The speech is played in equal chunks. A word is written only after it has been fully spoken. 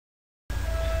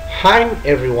Hi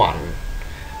everyone,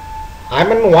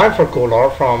 I'm an wife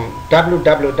caller from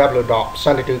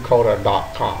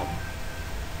www.72coder.com.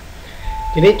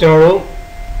 ဒီနေ့ကျွန်တော်တို့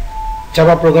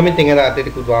Java programming သင်ခန်းစာအသစ်တ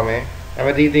စ်ခုသွားမယ်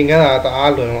။ဒီသင်ခန်းစာတ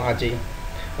အားလွယ်လုံးအားကြီး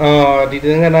။ဒီသ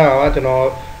င်ခန်းစာကကျွန်တော်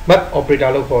map operator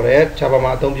လို့ခေါ်တဲ့ Java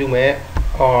မှာအသုံးပြုမဲ့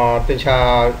သ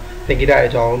င်္ကေတအ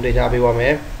ကြောင်းသင်ကြားပေးပါမ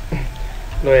ယ်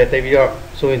။လွယ်တိတ်ပြီးတော့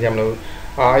စိုးရင်ကြမလို့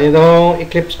အရင်ဆုံး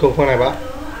Eclipse ကိုဖွင့်လိုက်ပါ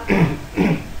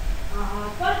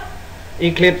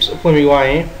Eclipse ဖွင့်ပြီးသွားရ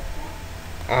င်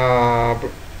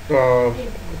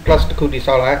class တစ်ခုတည်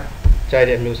ဆောက်လိုက်ကြိုက်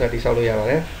တဲ့မျိုးဆက်တည်ဆောက်လို့ရပါ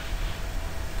တယ်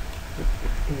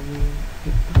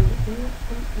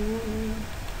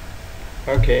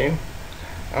Okay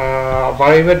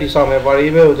variable တည်ဆောက်မယ်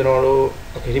variable ကိုကျွန်တော်တို့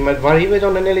okay ဒီမှာ variable ကြော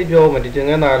င့်နည်းနည်းလေးပြောမယ်ဒီသင်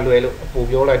ခန်းစာလွယ်လို့အပူ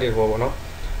ပြောလိုက်တဲ့ဘောပေါ့နော်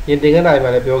ရင်သင်ခန်းစာတွေ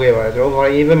မှာလည်းပြောခဲ့ပါတယ်ကျွန်တော်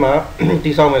variable မှာတ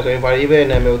ည်ဆောက်မယ်ဆိုရင် variable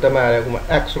နာမည်ကိုသတ်မှတ်ရတယ်အခုမှ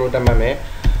x လို့သတ်မှတ်မယ်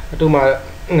အတူမှာ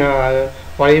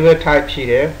variable type ရှိ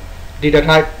တယ် data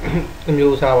type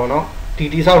မျိုးစားပေါ့နော်ဒီ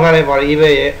တည်ဆောက်ထားတဲ့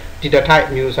variable ရဲ့ data type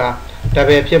မျိုးစား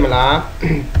double ဖြစ်မလား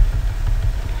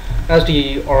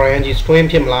string string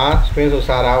ဖြစ်မလား string ဆို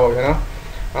စားတာပေါ့ဗျာနော်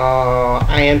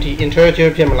int integer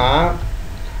ဖြစ်မလား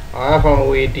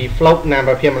ဒီ float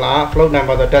number ဖြစ်မလား float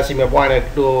number ဆို decimal point နဲ့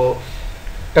တို့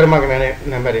တရမကနဲ့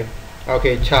number တွေ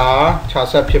okay char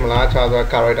set ဖြစ်မလား char ဆို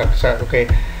character set okay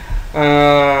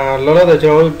လောလောဆယ်ကျွ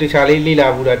န်တော်တို့တခြားလေးလေ့လာ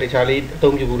ဘူးတာတခြားလေးအ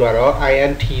သုံးပြုဘူးတာတော့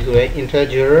int ဆိုတဲ့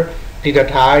integer data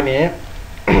type နဲ့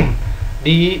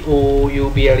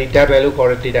double လို့ခေါ်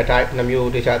တဲ့ data type နှ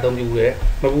မျိုးတခြားအသုံးပြုဘူးတယ်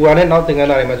မပူပါနဲ့နောက်သင်ခန်း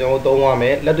စာတွေမှာကျွန်တော်တို့သုံးရမ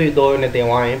ယ်လက်တွေ့သုံးရနဲ့သင်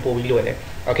သွားရင်ပိုပြီးလွယ်တယ်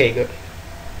okay good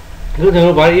အခုကျွန်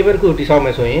တော် variable တစ်ခုတည်ဆောက်မ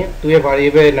ယ်ဆိုရင်သူရဲ့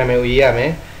variable နာမည်ကိုရေးရမ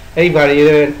ယ်အဲ့ဒီ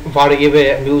variable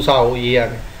ရဲ့အမျိုးအစားကိုရေးရ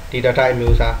မယ် data type အ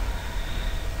မျိုးအစား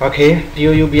Okay,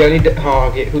 double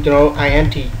okay အခုကျွန်တော်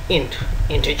int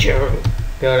integer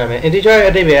ပြောရမယ် integer ရဲ့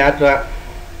အဓိပ္ပာယ်က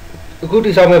အခုတ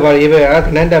ည်ဆောက်မဲ့ variable ကကဏ္ဍ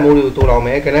တန်ဖိုးတွေကိုတိုးလောင်မ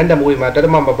ယ်ကဏ္ဍတန်ဖိုးတွေမှာတ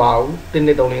မမပါဘူး1 2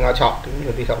 3 4 5 6ဒီ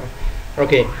လိုတည်ဆောက်မယ်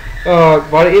Okay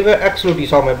variable x လို့တည်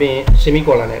ဆောက်မယ်ပြီးရင်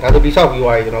semicolon နဲ့ဒါဆိုတည်ဆောက်ပြီး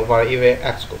သွားပြီကျွန်တော် variable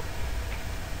x ကို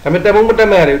ဒါပေမဲ့တန်ဖိုးမတက်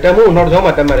မဲ့ရတယ်တန်ဖိုးကိုနောက်တစ်ကြောင်း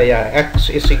မှာတက်မဲ့ရရတယ် x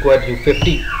is equal to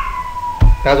 50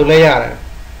ဒါဆိုလည်းရတယ်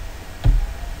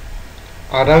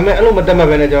ဒါပေမဲ့အဲ့လိုမတက်မှတ်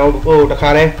ပဲねကျွန်တော်တို့တခါ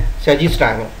လဲဆရာကြီး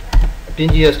style ပေါ့အပြ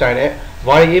င်းကြီးရဲ့ style နဲ့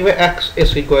variable x is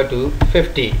equal to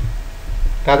 50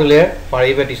ဒါဆိုလဲ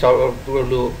variable တိဆောက်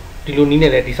လို့ဒီလိုနည်း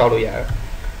နဲ့လည်းတိဆောက်လို့ရတယ်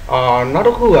နောက်တ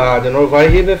စ်ခုကကျွန်တော်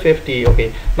variable 50 okay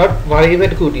not variable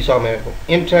တစ်ခုတိဆောက်မယ်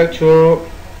integer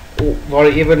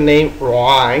variable name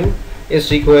y is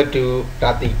equal to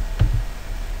 30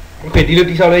 okay ဒီလို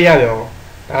တိဆောက်လဲရပြန်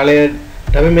ဒါလည်း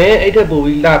ဒါပေမဲ့အဲ့ထက်ပို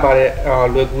ပြီးလာပါတဲ့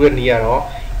လွယ်ကူတဲ့နည်းကတော့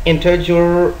integer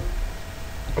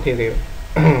okay there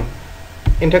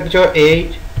integer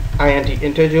age int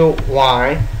integer y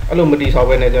အဲ့လိုမတည်ဆောက်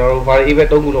ပဲねကျွန်တော်တို့ variable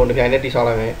 ၃ခုလုံးတစ်ပြိုင်တည်းတည်ဆောက်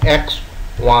လိုက်မယ် x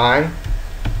y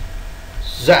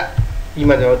z ဒီ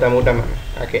မှာကျွန်တော်တန်ဖိုးတက်မှာ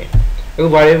okay အခု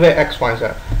variable x y z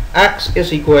x is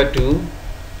equal to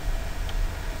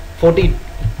 40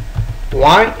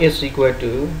 y is equal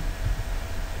to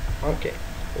okay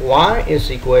y is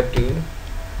equal to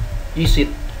is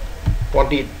it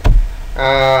 20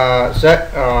 z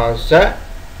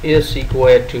is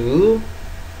equal to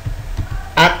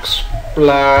x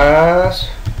plus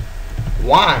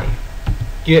y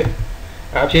ဖြ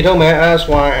ည့်ထုတ်မယ် s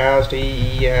y s t e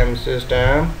m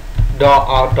system dot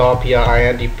out dot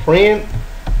print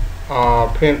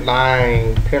print line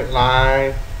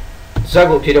z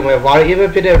ကိုဖြည့်ထုတ်မယ် variable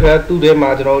ဖြစ်တဲ့အတွက်သူ့ထဲမှာ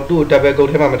ကျွန်တော်တို့ double quote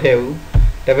ထဲမှာမထည့်ဘူး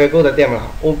double quote တက်မလား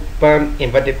open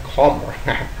inverted comma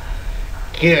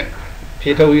good ဖြ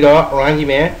ည့်ထုတ်ပြီးတော့ run ကြည့်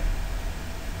မယ်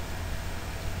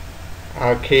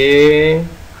okay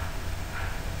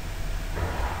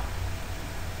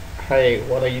hey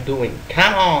what are you doing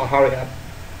come on hurry up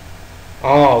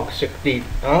oh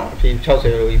 60အဖြေ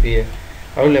60လို့ပြီးတယ်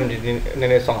အဲ့လိုလည်းန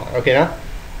ည်းနည်းဆောင် okay နော်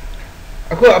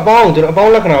အခုအပေါင်းကျွန်တော်အပေါ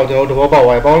င်းလက္ခဏာကိုကျွန်တော်သဘောပေါက်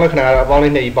သွားပြီအပေါင်းလက္ခဏာကတော့အပေါင်း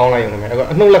လေးနဲ့ကြီးပေါင်းလိုက်ရုံနဲ့အခု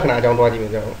အနှုတ်လက္ခဏာအကြောင်းတွားကြည့်မ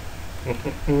ယ်ကျွန်တော်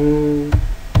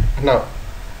အနှုတ်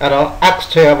အဲ့တော့ x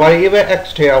tier variable x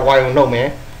tier y ကိုနှုတ်မယ်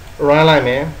run လိုက်မ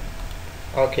ယ်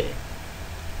okay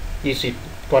easy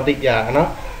 20ရနော်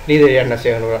40ရ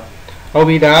20လို့တော့ဟုတ်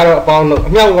ပြီဒါကတော့အပေါင်းလို့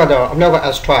အမြောက်ကတော့အမြောက်က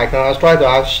strike နော် strike ဆို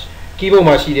တာ keyboard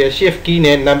မှာရှိတဲ့ shift key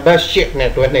နဲ့ number shift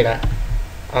နဲ့တွဲနှိပ်လိုက်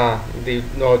ဒီ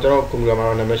တော့ကျွန်တော်ကွန်ပျူတာမှာ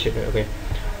တော့ number shift ပဲ okay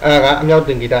အဲ့ဒါကအမြောက်သ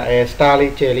င်္ကေတstar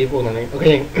လေးကျယ်လေးပုံစံလေး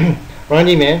okay run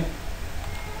ကြည့်မယ်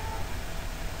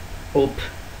op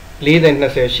 40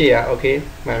 20 8ရ okay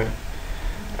မှန်မယ်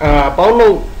ပေါင်း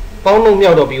လို့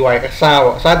မြောက်တော့ပြီးသွားရင်အစား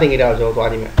ပေါ့အစားသင်္ကေတကိုကျွန်တော်သွား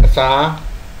ကြည့်မယ်အစား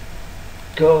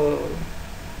go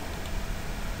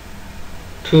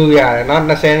 2ရတယ်နော်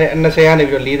20ကနေ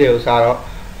ပြီးတော့40ကိုစားတော့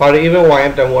variable y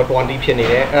တန်ဖိုး20ဖြစ်နေ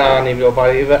တယ်အဲ့ဒါနေပြီးတော့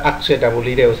variable x တန်ဖိုး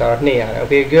4တဲ့ဥစ္စာတော့2ရတယ်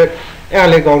okay good အဲ့ဒါ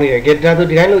လည်းကောင်းနေတယ် get ဒါဆို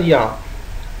ဒီတိုင်းလုပ်ကြည့်အောင်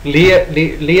4ရ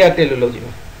က်တက်လို့လုပ်ကြည့်မ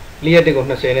ယ်4ရက်တက်ကို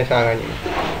20နဲ့စားခိုင်းကြည့်မယ်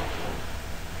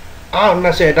အော်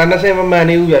20ဒါ20မမှန်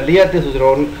နေဘူးပြ4ရက်တက်ဆို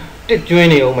တော့တစ်ကျွင်း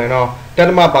နေအောင်မယ်နော်တ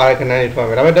တမပါတဲ့ခဏလေးထွက်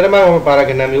မယ်ဒါပေမဲ့တတမပါတဲ့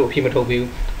ခဏမျိုးအဖြစ်မထုတ်ဘူး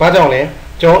ဘာကြောင့်လဲ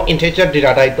ကျွန်တော် integer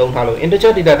data type သုံးထားလို့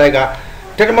integer data type က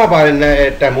တတမပါတဲ့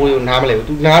တန်ဖိုးကိုနားမလဲဘူး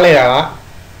သူနားလဲတာက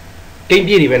ကိန်း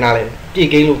ပြည့်တွေပဲနားလဲတယ်ပြည့်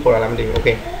ကိန်းလို့ခေါ်တာလားမသိဘူး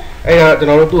okay အဲ့တော့ကျွန်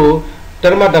တော်တို့သူ့ကို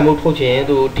တတမတန်ဖိုးထုတ်ချင်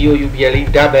သူ double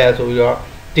double ဆိုပြီးတော့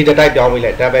data type ပြောင်းပေး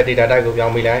လိုက် double data type ကိုပြော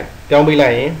င်းပေးလိုက်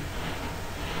ရင်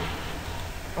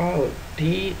အော်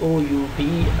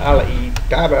double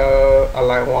double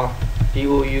align one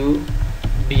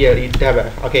double double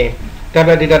okay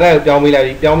double data type ကိုပြောင်းပေးလိုက်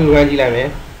ပြီးပြောင်းပြီး run ကြည့်လိုက်မယ်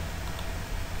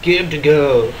give to go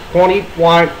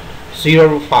 20.05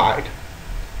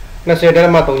 20တက်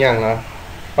မှ300လား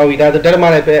ဟုတ်ပြီဒါဆိုတက်မှ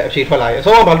လည်းပဲအဖြေထွက်လာပြီအ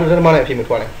ဆုံးကဘာလို့တက်မှလည်းအဖြေမ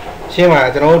ထွက်လဲရှင်းပါ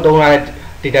လားကျွန်တော်တို့သုံးရ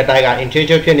တဲ့ data type က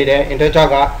integer ဖြစ်နေတယ် integer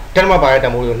ကတက်မှပါတဲ့တ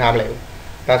န်ဖိုးကိုနားမလဲဘူး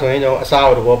ဒါဆိုရင်ကျွန်တော်အစား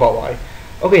ကိုသဘောပေါက်သွားပြီ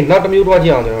okay နောက်တစ်မျိုးတွားကြ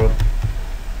ည့်အောင်ကျွန်တော်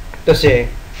တို့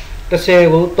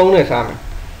10ကို3နဲ့စားမယ်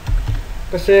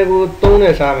10ကို3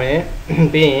နဲ့စားမယ်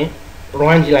ပြီးရင်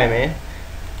run ကြည့်လိုက်မယ်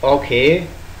okay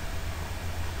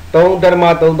 3တက်မှ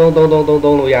3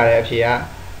လို့ရတယ်အဖြေက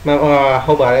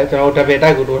ဟုတ်ပါတယ်ကျွန်တော် double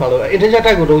type ကိုတိုးထားလို့ integer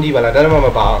type ကိုတိုးကြည့်ပါလားဒါမှမ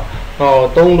ပါ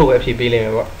3လို့ပဲအဖြေပေးလိမ့်မ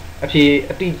ယ်ပေါ့အဖြေ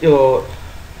အတိ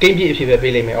ကိန်းပြည့်အဖြေပဲ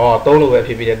ပေးလိမ့်မယ်3လို့ပဲအ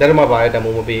ဖြေပေးတယ်ဒါမှမပါတဲ့တန်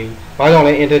ဖိုးမပေးဘူးဘာကြောင့်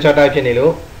လဲ integer type ဖြစ်နေ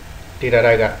လို့ data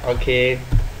type က okay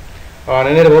န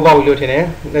ည်းနည်းသဘောပေါက်ပြီလို့ထင်တယ်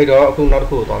အဲ့တော့အခုနောက်တစ်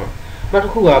ခုကိုသွားမယ်နောက်တ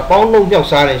စ်ခုကပေါင်းလုံးမြောက်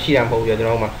စားတယ်ရှိတာမဟုတ်ဘူးကျွန်တော်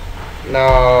တို့မှာနော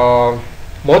က်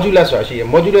modulus ဆိုတာရှိတယ်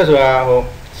modulus ဆိုတာဟို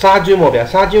စားကျွန်းပေါ့ဗျာ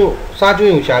စားကျွန်း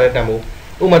ကိုရှာတဲ့တန်ဖိုး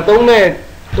ဥပမာ3နဲ့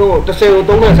တို့10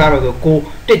ကို3နဲ့စားမယ်ဆိုကို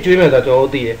တစ်ကျွေးမယ်ဆိုတော့ကျွန်တော်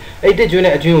တို့သိတယ်အဲ့တစ်ကျွေး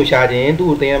နဲ့အကျွန်းကိုရှာခြင်းသူ့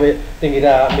ကိုသင်ရမယ့်သင်္ကေတ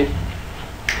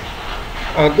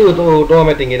သူ့ကိုတော့ရမ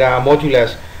ယ့်သင်္ကေတ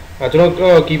modulus ကျွန်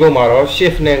တော် keyboard မှာတော့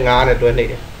shift နဲ့9နဲ့တွဲနှိပ်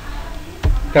တယ်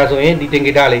ဒါဆိုရင်ဒီသင်္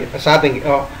ကေတလေးအစားသင်္ကေ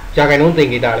ရာခိုင်နှုန်းသ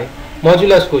င်္ကေတလေး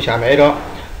modulus ကိုရှာမယ်အဲ့တော့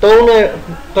3နဲ့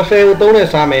10ကို3နဲ့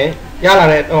စားမယ်ရလာ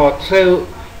တဲ့10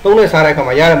ကို3နဲ့စားတဲ့အခါ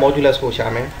မှာရတဲ့ modulus ကိုရှာ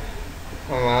မယ်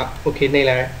okay နှိပ်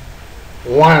လိုက်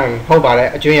1ဟုတ်ပါတယ်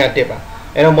အကျွန်းရ1ပါ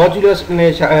အဲ့တော့ modulus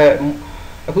နဲ့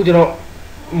အခုကျွန်တော်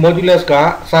modulus က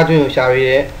စားကျွန်းကိုရှာရ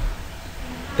တဲ့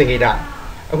သင်္ကေတ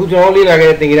အခုကျွန်တော်လေ့လာ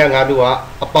ခဲ့တဲ့သင်္ကေတ5မျိုးက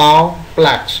အပေါင်း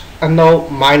plus အနှုတ်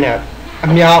minus အ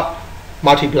မြောက်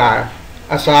multiplier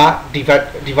အစား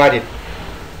divided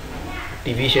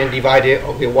division divided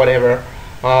okay whatever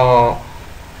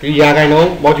ဒီရာခိုင်နှုန်း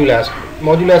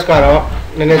modulus ကတော့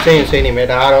နည်းနည်းစိတ်နေမယ်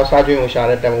ဒါကတော့စားကျွန်းကိုရှာ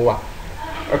တဲ့တန်ဖိုးပါ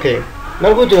okay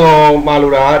နောက်ခုကျွန်တော်မှာ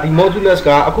လို့တာဒီ modulus က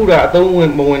အခုဒါအသုံးဝ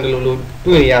င်မဝင်တယ်လို့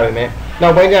တွေ့နေရပါမယ်နော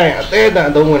က်ပိုင်းကျရင်အသေးအတန်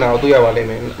အသုံးဝင်တာကိုတွေ့ရပါလိမ့်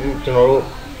မယ်ကျွန်တော်တို့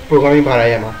programming ဘာသာ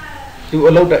ရမှာသူ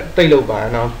အလုပ်တိတ်လုပ်ပါ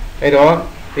နော်အဲ့တော့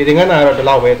ဒီသင်ခန်းစာကတော့ဒီ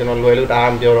လောက်ပဲကျွန်တော်လွယ်လို့ဒါမှ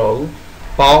မပြောတော့ဘူး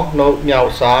ပေါင်းနှုတ်မြော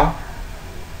က်စား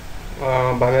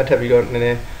ဗာများထပ်ပြီးတော့နည်းန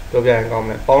ည်းပြောပြရင်ကောင်းမ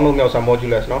ယ်ပေါင်းနှုတ်မြောက်စား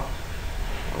modulus နော်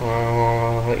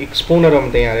exponent တော့မ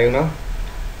တင်ရသေးဘူးနော်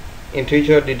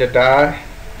integer data type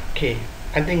okay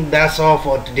I think that's all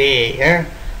for today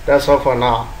that's all for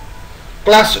now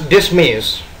class dismiss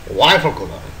why for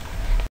color